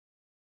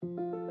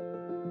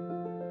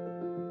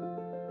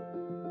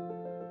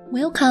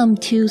Welcome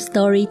to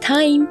Story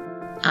Time.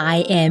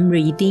 I am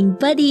Reading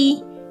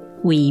Buddy.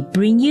 We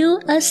bring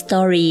you a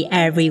story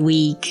every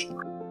week.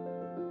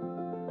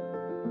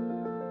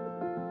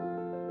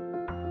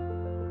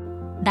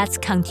 Let's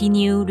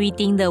continue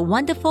reading The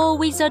Wonderful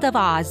Wizard of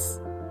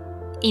Oz.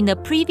 In the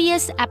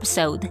previous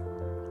episode,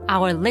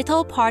 our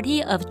little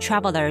party of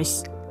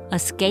travelers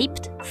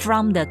escaped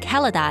from the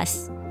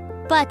Calabas,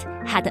 but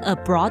had a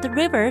broad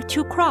river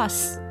to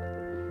cross.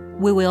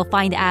 We will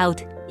find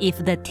out if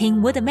the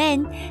Tin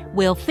Woodman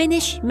will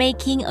finish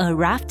making a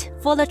raft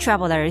for the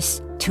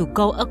travelers to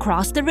go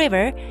across the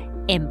river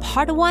in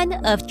part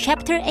 1 of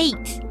Chapter 8,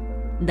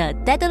 The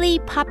Deadly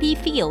Poppy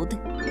Field.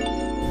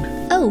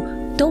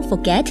 Oh, don't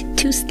forget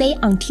to stay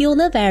until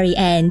the very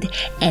end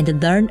and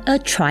learn a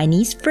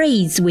Chinese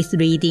phrase with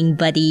Reading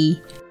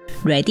Buddy.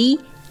 Ready?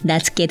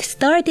 Let's get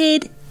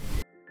started!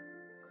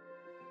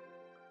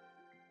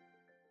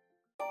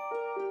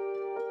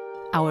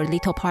 Our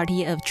little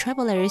party of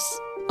travelers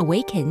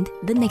awakened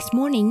the next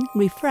morning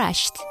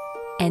refreshed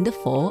and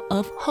full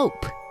of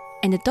hope,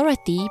 and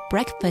Dorothy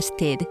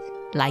breakfasted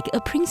like a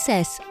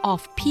princess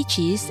off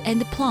peaches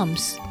and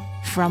plums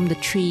from the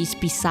trees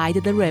beside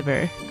the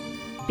river.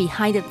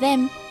 Behind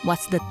them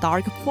was the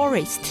dark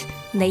forest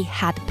they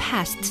had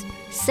passed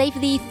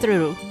safely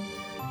through,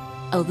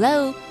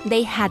 although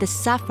they had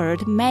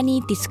suffered many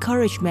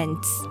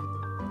discouragements.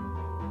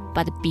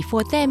 But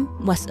before them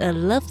was a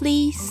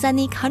lovely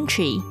sunny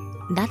country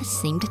that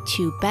seemed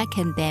to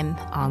beckon them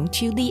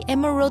onto the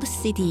Emerald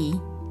City.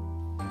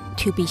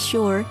 To be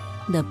sure,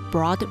 the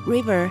broad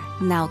river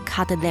now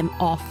cut them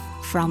off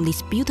from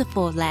this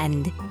beautiful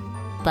land,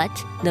 but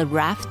the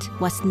raft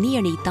was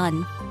nearly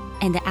done,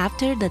 and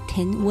after the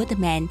Tin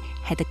Woodman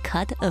had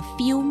cut a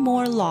few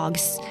more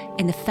logs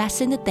and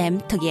fastened them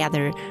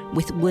together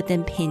with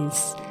wooden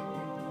pins,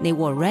 they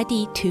were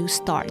ready to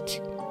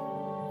start.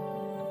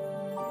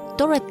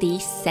 Dorothy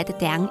sat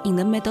down in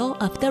the middle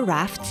of the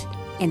raft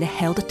and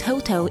held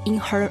Toto in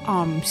her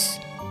arms.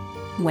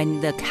 When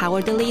the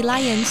Cowardly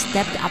Lion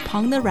stepped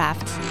upon the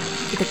raft,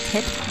 it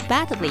tipped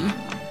badly,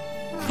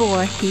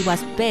 for he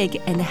was big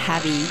and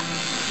heavy.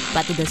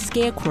 But the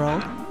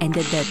Scarecrow and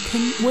the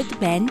Tin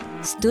Woodman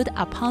stood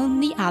upon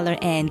the other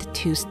end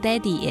to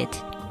steady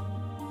it,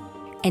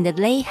 and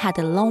they had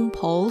long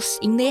poles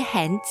in their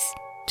hands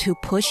to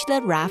push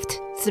the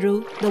raft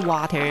through the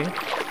water.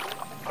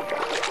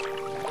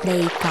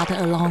 They got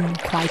along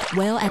quite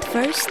well at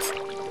first,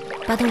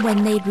 but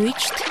when they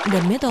reached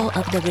the middle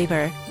of the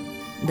river,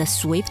 the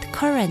swift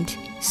current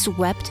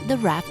swept the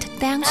raft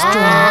downstream,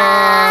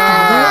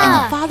 farther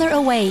and farther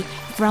away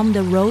from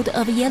the road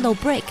of yellow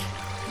brick.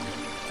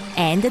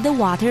 And the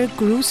water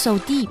grew so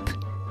deep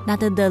that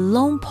the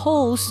long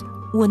poles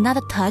would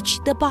not touch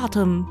the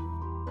bottom.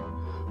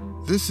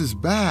 "This is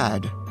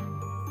bad,"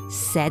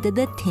 said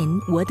the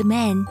Tin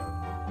Woodman.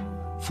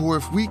 "For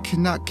if we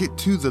cannot get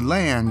to the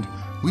land,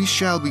 we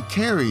shall be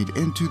carried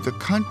into the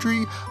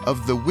country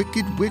of the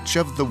Wicked Witch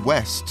of the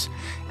West,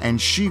 and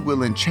she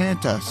will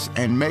enchant us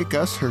and make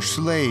us her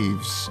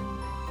slaves."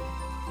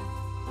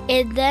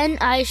 "And then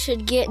I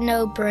should get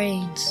no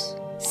brains,"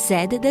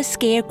 said the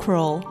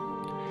Scarecrow.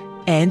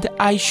 "And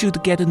I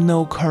should get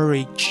no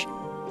courage,"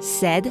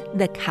 said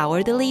the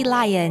Cowardly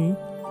Lion.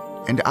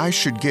 "And I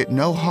should get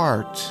no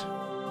heart,"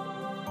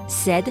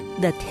 said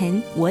the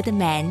Tin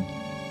Woodman.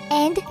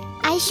 "And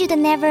I should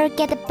never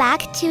get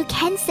back to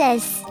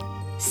Kansas,"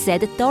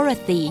 said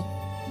Dorothy.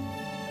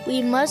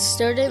 "We must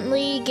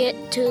certainly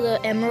get to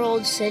the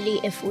Emerald City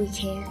if we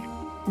can,"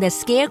 the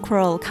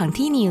Scarecrow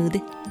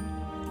continued,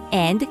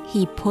 and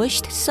he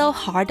pushed so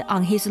hard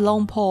on his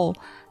long pole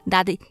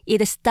that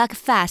it stuck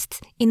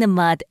fast in the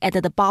mud at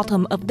the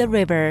bottom of the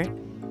river.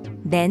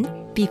 Then,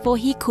 before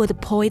he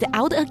could pull it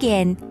out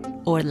again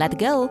or let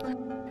go,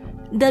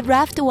 the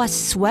raft was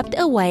swept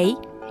away,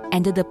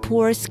 and the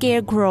poor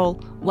Scarecrow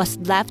was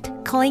left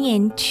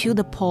clinging to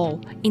the pole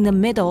in the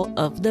middle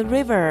of the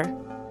river.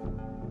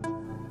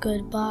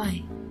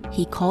 "Goodbye,"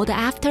 he called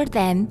after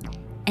them,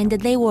 and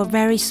they were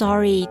very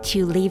sorry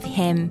to leave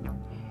him.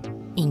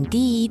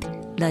 Indeed,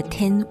 the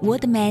Tin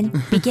Woodman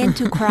began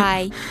to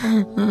cry,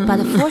 but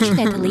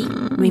fortunately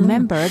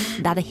remembered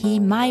that he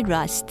might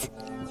rust,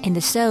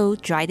 and so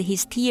dried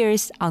his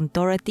tears on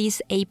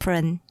Dorothy's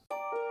apron.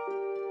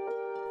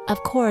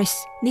 Of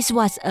course, this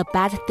was a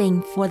bad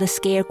thing for the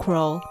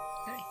Scarecrow.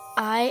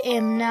 "I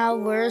am now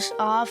worse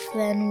off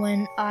than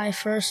when I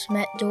first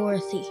met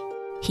Dorothy,"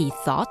 he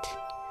thought.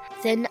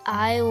 "Then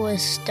I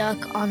was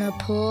stuck on a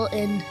pole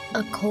in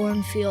a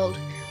cornfield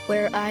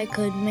where I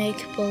could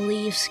make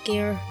believe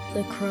scare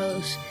the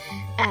crows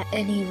at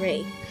any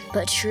rate.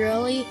 But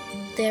surely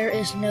there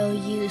is no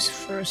use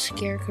for a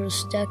scarecrow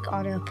stuck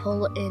on a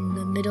pole in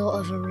the middle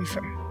of a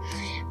river.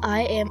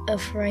 I am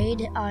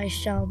afraid I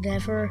shall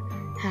never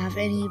have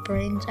any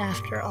brains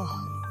after all."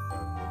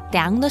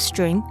 Down the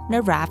stream,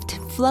 the raft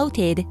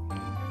floated,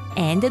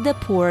 and the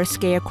poor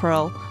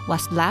Scarecrow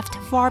was left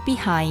far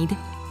behind.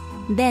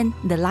 Then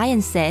the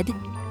lion said,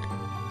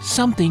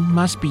 "Something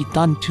must be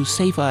done to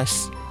save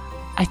us.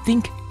 I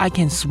think I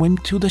can swim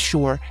to the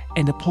shore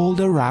and pull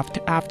the raft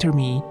after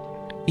me.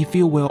 if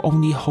you will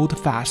only hold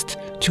fast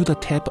to the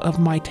tip of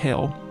my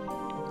tail."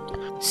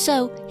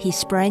 So he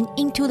sprang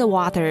into the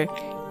water,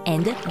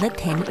 and the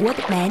Tin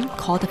Woodman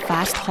caught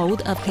fast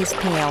hold of his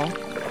tail.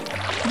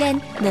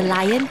 Then the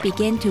lion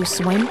began to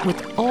swim with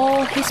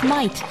all his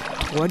might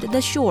toward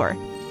the shore.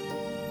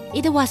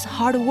 It was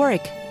hard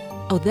work,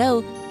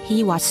 although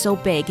he was so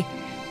big,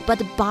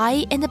 but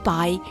by and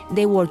by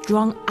they were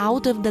drawn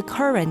out of the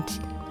current,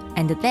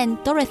 and then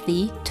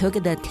Dorothy took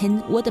the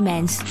Tin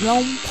Woodman's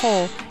long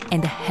pole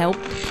and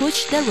helped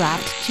push the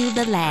raft to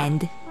the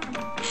land.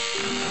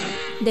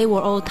 They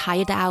were all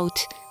tired out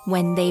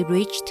when they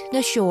reached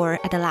the shore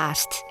at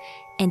last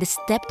and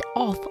stepped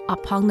off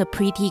upon the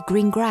pretty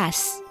green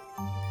grass.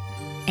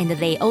 And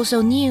they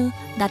also knew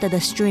that the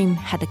stream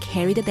had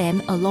carried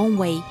them a long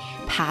way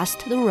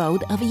past the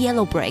road of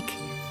yellow brick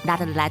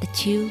that led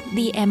to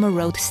the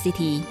Emerald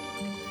City.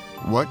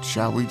 "What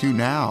shall we do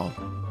now?"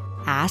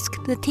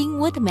 asked the Tin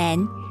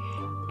Woodman,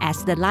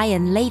 as the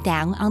lion lay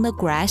down on the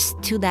grass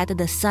to let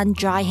the sun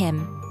dry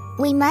him.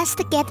 "We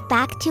must get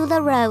back to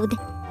the road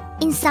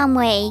in some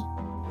way,"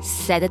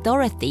 said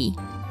Dorothy.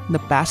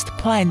 "The best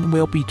plan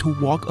will be to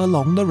walk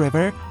along the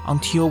river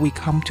until we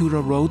come to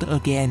the road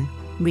again,"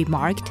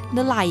 remarked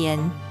the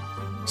lion.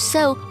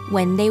 So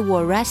when they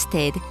were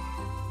rested,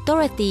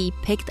 Dorothy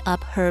picked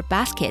up her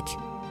basket,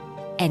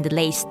 and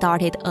they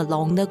started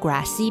along the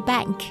grassy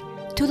bank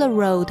to the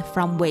road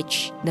from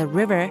which the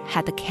river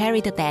had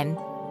carried them.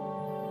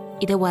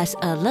 It was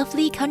a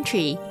lovely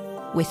country,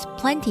 with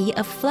plenty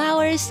of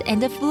flowers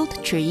and fruit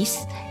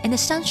trees and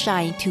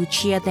sunshine to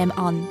cheer them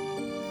on.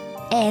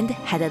 And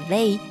had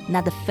they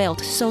not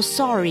felt so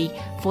sorry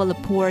for the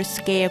poor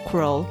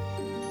scarecrow,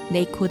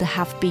 they could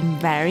have been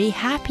very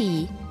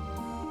happy.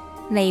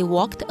 They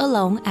walked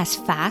along as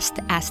fast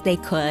as they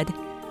could,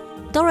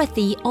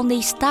 Dorothy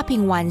only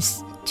stopping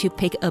once to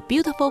pick a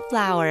beautiful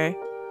flower.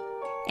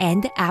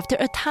 And after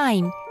a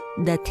time,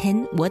 the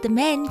Tin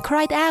Woodman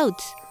cried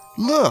out,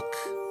 "Look!"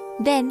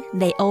 Then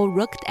they all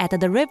looked at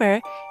the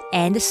river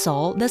and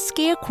saw the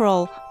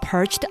scarecrow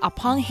perched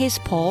upon his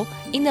pole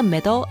in the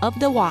middle of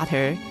the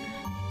water,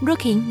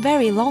 looking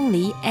very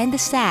lonely and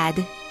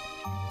sad.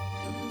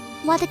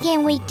 "What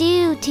can we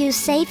do to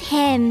save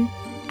him?"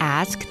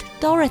 asked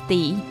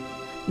Dorothy.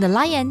 The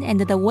lion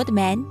and the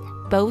woodman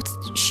both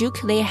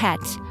shook their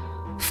heads,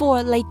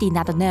 for they did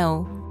not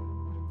know.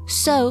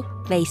 So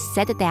they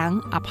sat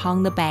down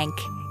upon the bank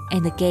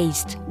and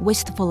gazed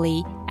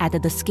wistfully at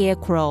the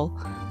scarecrow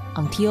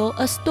until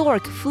a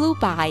stork flew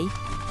by,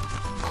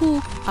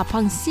 who,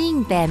 upon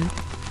seeing them,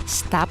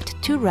 stopped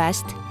to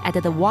rest at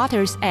the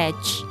water's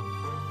edge.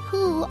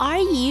 "Who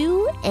are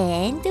you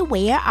and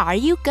where are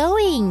you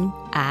going?"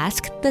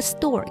 asked the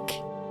stork.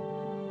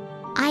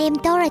 "I am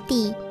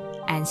Dorothy,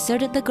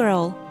 answered the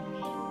girl.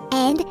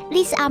 and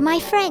these are my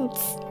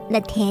friends, the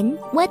Tin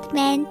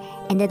Woodman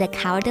and the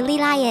Cowardly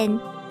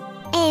Lion.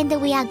 And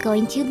we are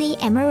going to the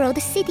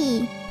Emerald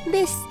City."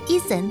 This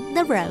isn't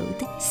the road,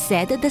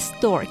 said the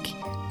stork,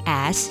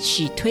 as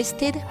she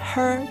twisted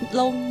her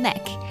long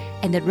neck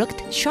and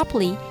looked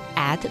sharply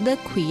at the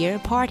queer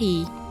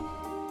party.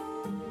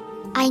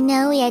 "I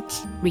know it,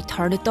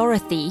 returned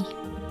Dorothy.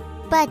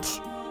 but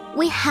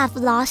we have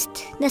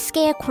lost the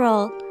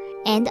scarecrow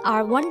and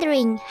are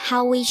wondering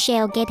how we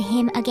shall get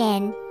him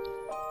again."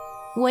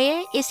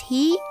 Where is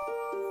he?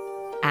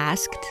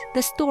 asked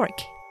the stork.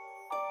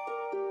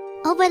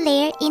 "Over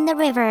there in the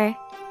river,"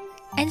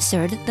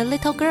 answered the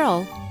little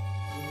girl.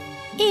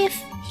 If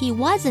he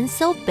wasn't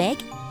so big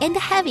and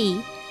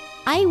heavy,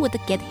 I would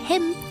get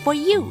him for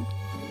you,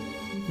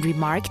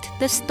 remarked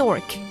the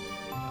stork.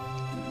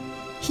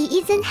 "He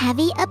isn't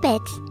heavy a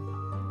bit,"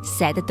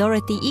 said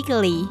Dorothy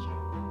eagerly.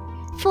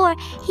 "for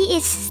he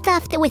is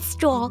stuffed with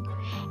straw,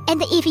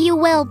 and if you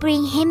will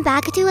bring him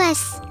back to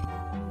us,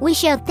 we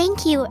shall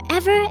thank you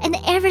ever and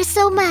ever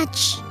so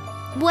much."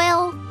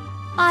 Well,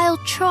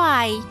 I'll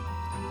try,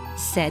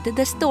 said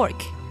the stork.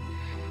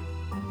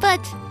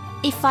 But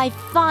if I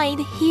find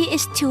he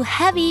is too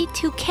heavy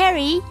to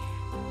carry,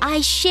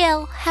 I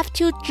shall have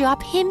to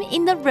drop him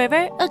in the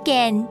river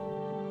again.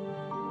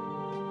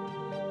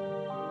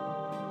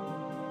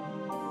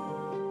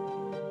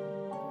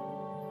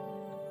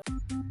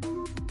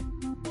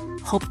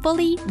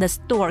 Hopefully, the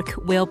stork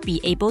will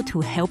be able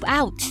to help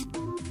out.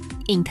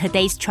 In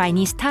today's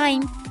Chinese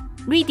time,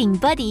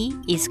 Reading Buddy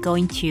is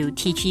going to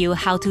teach you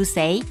how to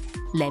say,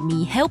 "Let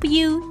me help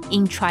you"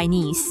 in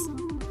Chinese.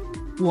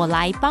 我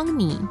来帮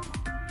你，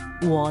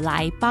我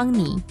来帮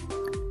你。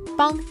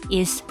帮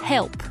is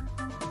help.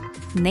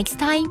 Next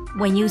time,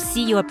 when you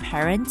see your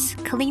parents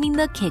cleaning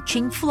the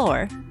kitchen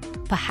floor,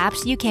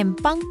 perhaps you can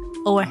帮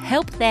or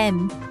help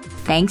them.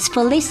 Thanks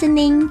for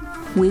listening.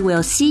 We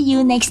will see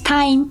you next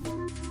time.